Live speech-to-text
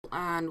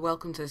and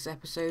welcome to this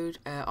episode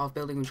of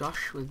Building with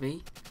Josh with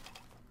me.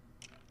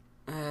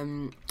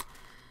 Hold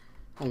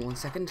on 1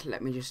 second,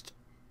 let me just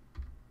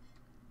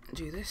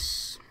do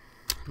this.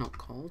 Not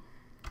coal.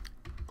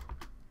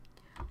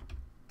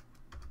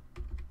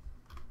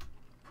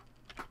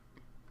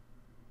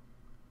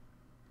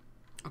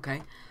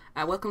 Okay,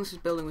 welcome to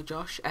Building with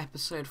Josh,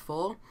 episode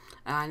 4.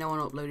 I know I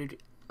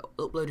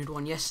uploaded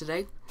one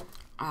yesterday,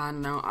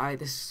 and now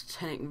this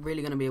is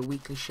really going to be a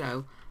weekly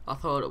show. I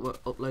thought I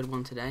would upload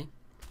one today,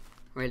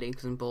 really,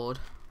 because I'm bored.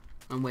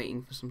 I'm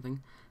waiting for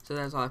something. So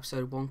there's our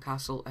episode 1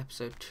 castle,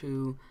 episode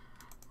 2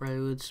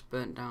 roads,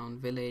 burnt down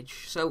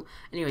village. So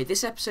anyway,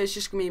 this episode is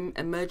just going to be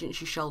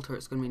emergency shelter,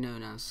 it's going to be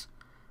known as.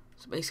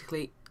 So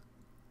basically,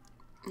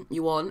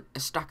 you want a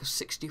stack of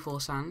 64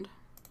 sand.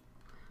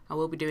 I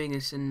will be doing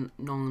this in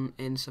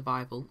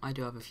survival. I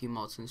do have a few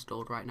mods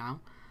installed right now.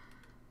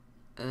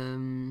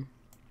 You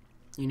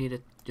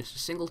need just a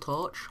single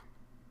torch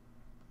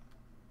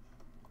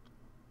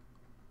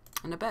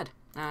and a bed,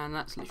 and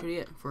that's literally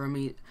it for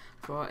a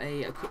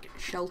quick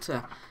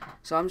shelter.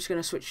 So I'm just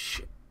gonna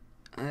switch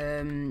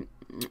to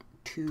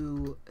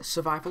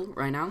survival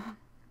right now.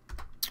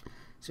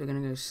 So we're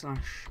gonna go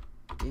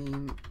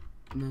 /game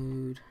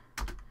mode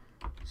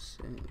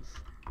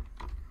save.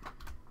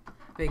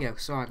 There you go,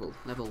 survival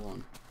level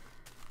 1.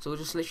 So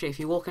just literally, if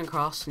you're walking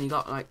across and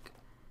you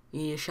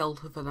need a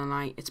shelter for the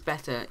night, it's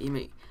better.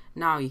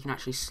 Now you can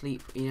actually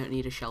sleep. You don't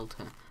need a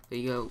shelter. There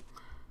you go,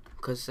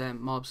 because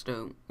mobs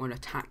don't want to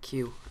attack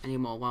you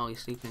anymore while you're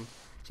sleeping.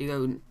 So you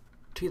go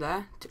to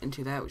there,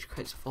 into there, which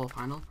creates a 4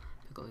 panel.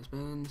 Pick up those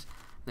bones.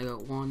 They go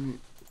 1,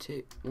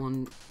 2,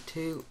 1,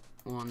 2,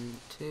 1,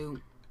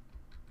 2.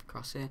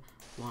 Across here,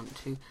 1,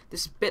 2.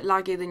 This is a bit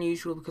laggy than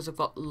usual because I've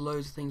got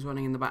loads of things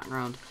running in the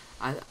background.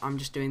 I'm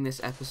just doing this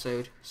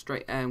episode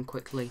straight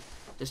quickly,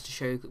 just to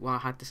show you why I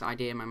had this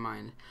idea in my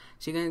mind.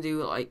 So you're going to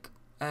do like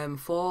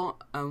 4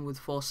 with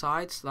 4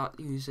 sides. So that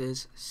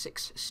uses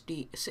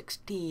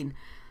 16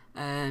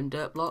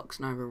 dirt blocks,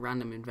 and I have a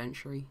random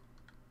inventory.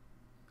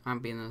 I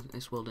haven't been in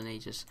this world in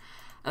ages.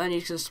 And then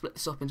you're just going to split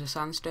this up into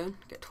sandstone.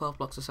 Get 12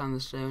 blocks of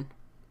sandstone.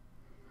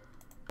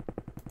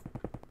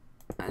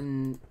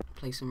 And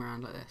place them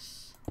around like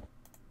this.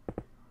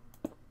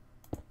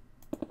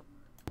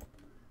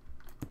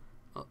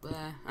 Up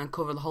there. And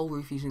cover the whole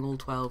roof using all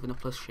 12 in a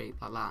plus shape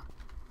like that.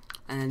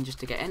 And then just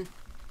to get in,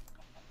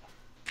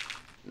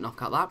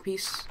 knock out that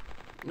piece,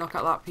 knock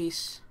out that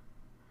piece,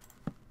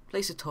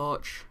 place a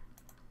torch,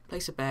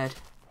 place a bed,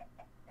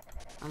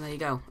 and there you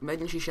go,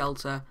 emergency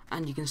shelter,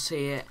 and you can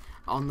see it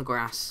on the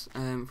grass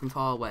from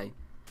far away,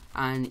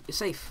 and you're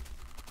safe.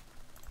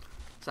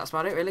 So that's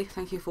about it really.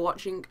 Thank you for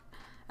watching,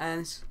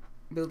 and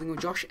Building with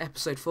Josh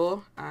episode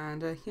 4,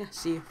 and yeah,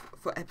 see you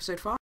for episode 5.